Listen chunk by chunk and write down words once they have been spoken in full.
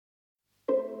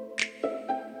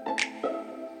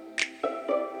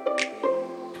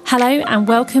Hello and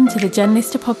welcome to the Jen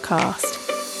Lister podcast.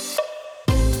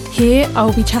 Here I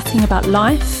will be chatting about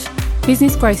life,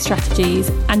 business growth strategies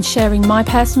and sharing my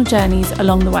personal journeys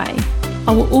along the way.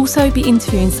 I will also be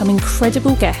interviewing some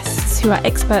incredible guests who are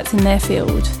experts in their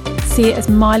field. See it as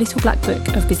my little black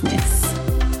book of business.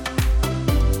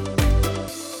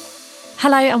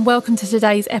 Hello and welcome to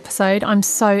today's episode. I'm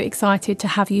so excited to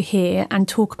have you here and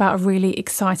talk about a really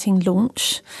exciting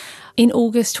launch. In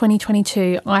August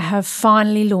 2022, I have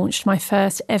finally launched my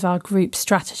first ever group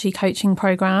strategy coaching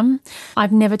program.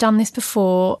 I've never done this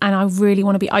before and I really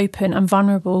want to be open and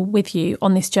vulnerable with you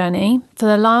on this journey. For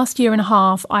the last year and a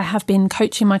half, I have been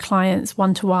coaching my clients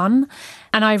one-to-one,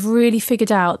 and I've really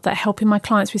figured out that helping my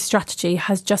clients with strategy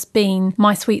has just been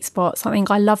my sweet spot, something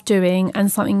I love doing and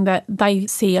something that they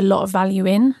see a lot of value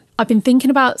in. I've been thinking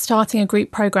about starting a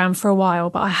group program for a while,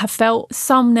 but I have felt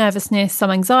some nervousness, some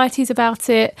anxieties about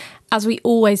it, as we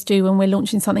always do when we're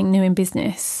launching something new in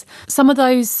business. Some of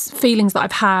those feelings that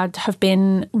I've had have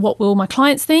been, what will my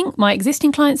clients think, my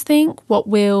existing clients think? What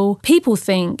will people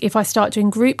think if I start doing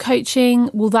group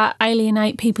coaching? Will that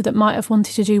alienate people that might have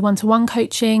wanted to do one-to-one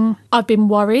coaching? I've been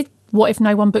worried. What if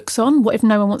no one books on? What if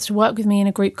no one wants to work with me in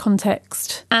a group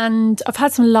context? And I've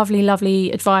had some lovely,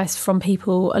 lovely advice from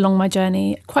people along my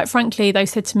journey. Quite frankly, they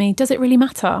said to me, does it really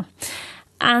matter?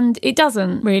 And it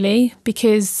doesn't really,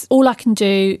 because all I can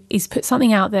do is put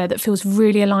something out there that feels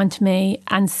really aligned to me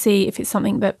and see if it's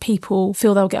something that people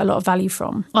feel they'll get a lot of value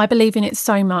from. I believe in it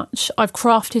so much. I've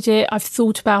crafted it, I've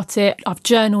thought about it, I've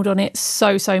journaled on it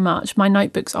so much. My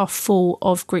notebooks are full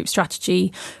of group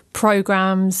strategy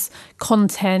programs,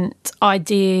 content,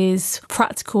 ideas,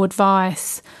 practical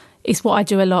advice. It's what I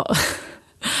do a lot.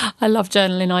 I love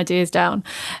journaling ideas down.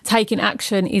 Taking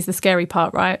action is the scary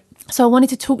part, right? So I wanted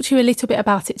to talk to you a little bit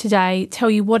about it today,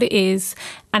 tell you what it is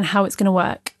and how it's going to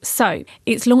work. So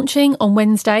it's launching on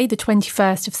Wednesday, the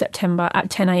 21st of September at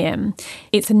 10 a.m.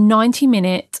 It's a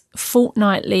 90-minute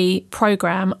fortnightly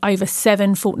program over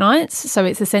 7 fortnights. So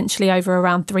it's essentially over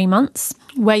around 3 months,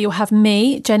 where you'll have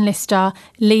me, Jen Lister,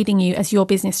 leading you as your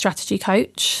business strategy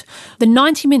coach. The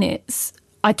 90 minutes,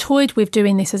 I toyed with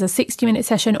doing this as a 60-minute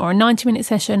session or a 90-minute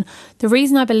session. The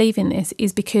reason I believe in this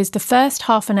is because the first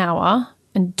half an hour,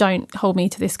 and don't hold me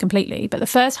to this completely, but the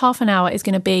first half an hour is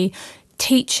going to be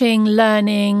teaching,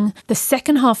 learning. The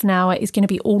second half an hour is going to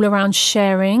be all around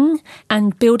sharing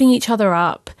and building each other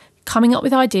up, coming up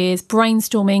with ideas,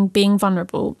 brainstorming, being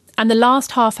vulnerable. And the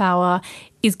last half hour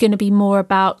is going to be more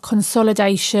about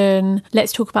consolidation.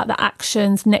 Let's talk about the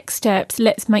actions, next steps.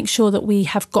 Let's make sure that we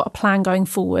have got a plan going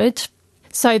forward.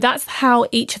 So that's how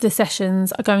each of the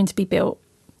sessions are going to be built.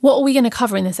 What are we going to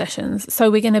cover in the sessions? So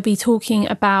we're going to be talking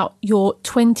about your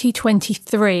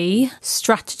 2023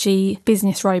 strategy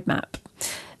business roadmap.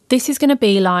 This is going to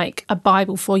be like a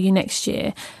Bible for you next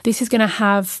year. This is going to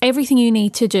have everything you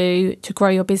need to do to grow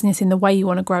your business in the way you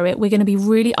want to grow it. We're going to be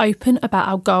really open about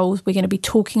our goals. We're going to be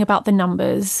talking about the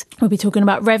numbers. We'll be talking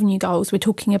about revenue goals. We're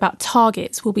talking about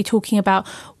targets. We'll be talking about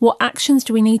what actions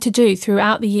do we need to do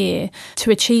throughout the year to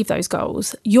achieve those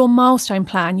goals. Your milestone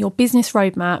plan, your business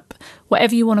roadmap,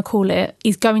 whatever you want to call it,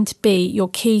 is going to be your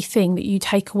key thing that you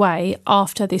take away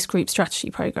after this group strategy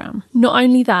program. Not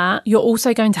only that, you're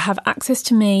also going to have access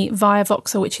to me via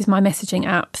Voxer, which is my messaging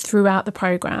app, throughout the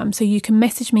program. So you can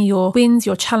message me your wins,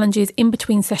 your challenges in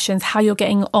between sessions, how you're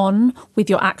getting on with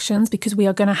your actions, because we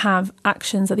are going to have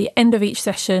actions at the end of each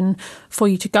session for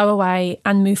you to go away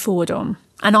and move forward on.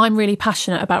 And I'm really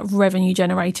passionate about revenue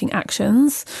generating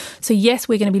actions. So yes,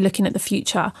 we're going to be looking at the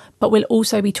future, but we'll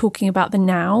also be talking about the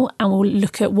now, and we'll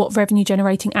look at what revenue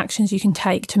generating actions you can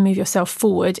take to move yourself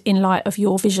forward in light of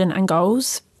your vision and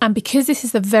goals. And because this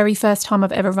is the very first time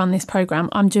I've ever run this program,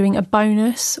 I'm doing a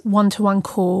bonus one-to-one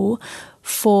call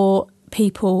for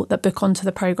people that book onto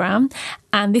the program.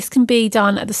 And this can be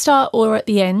done at the start or at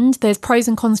the end. There's pros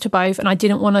and cons to both, and I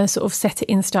didn't want to sort of set it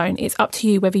in stone. It's up to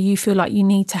you whether you feel like you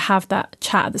need to have that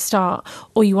chat at the start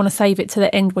or you want to save it to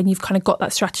the end when you've kind of got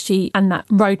that strategy and that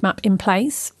roadmap in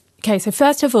place. Okay, so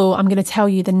first of all, I'm going to tell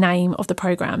you the name of the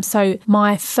program. So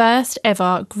my first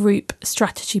ever group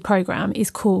strategy program is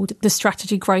called the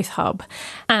Strategy Growth Hub.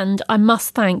 And I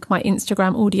must thank my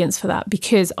Instagram audience for that,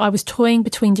 because I was toying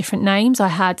between different names. I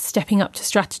had Stepping Up to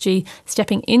Strategy,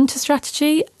 Stepping Into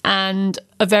Strategy, and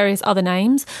various other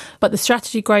names. But the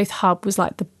Strategy Growth Hub was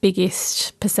like the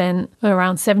biggest percent,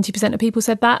 around 70% of people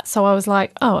said that. So I was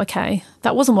like, oh, okay,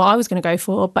 that wasn't what I was going to go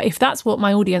for. But if that's what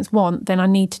my audience want, then I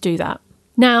need to do that.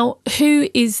 Now, who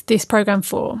is this program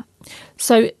for?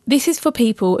 So this is for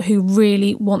people who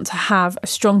really want to have a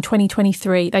strong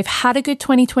 2023. They've had a good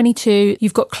 2022.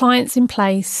 You've got clients in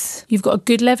place. You've got a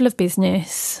good level of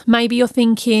business. Maybe you're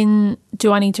thinking,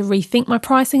 do I need to rethink my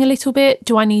pricing a little bit?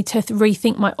 Do I need to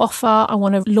rethink my offer? I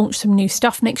want to launch some new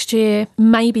stuff next year.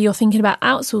 Maybe you're thinking about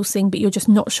outsourcing, but you're just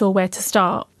not sure where to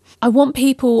start. I want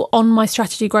people on my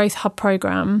Strategy Growth Hub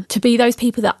program to be those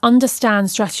people that understand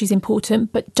strategy is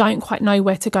important, but don't quite know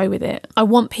where to go with it. I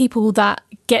want people that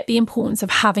get the importance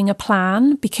of having a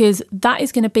plan, because that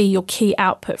is going to be your key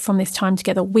output from this time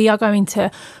together. We are going to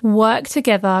work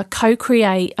together,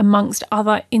 co-create amongst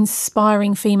other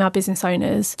inspiring female business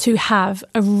owners to have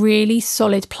a really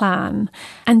solid plan.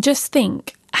 And just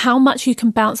think how much you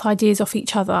can bounce ideas off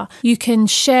each other. You can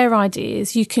share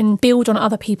ideas, you can build on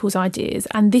other people's ideas,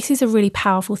 and this is a really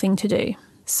powerful thing to do.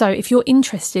 So if you're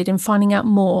interested in finding out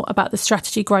more about the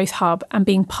Strategy Growth Hub and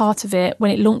being part of it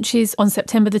when it launches on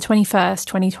September the 21st,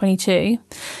 2022,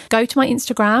 go to my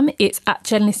Instagram, it's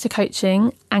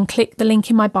 @JenListerCoaching, and click the link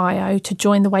in my bio to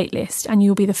join the waitlist, and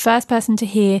you'll be the first person to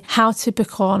hear how to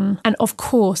book on. And of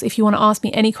course, if you want to ask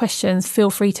me any questions, feel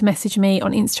free to message me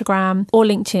on Instagram or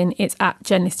LinkedIn, it's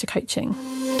 @JenListerCoaching.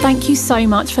 Thank you so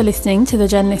much for listening to the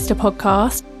Jen Lister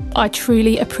podcast. I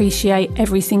truly appreciate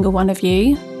every single one of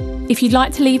you. If you'd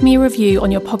like to leave me a review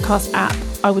on your podcast app,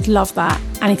 I would love that.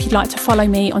 And if you'd like to follow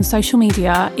me on social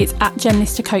media, it's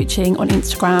 @JenListerCoaching on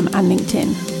Instagram and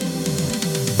LinkedIn.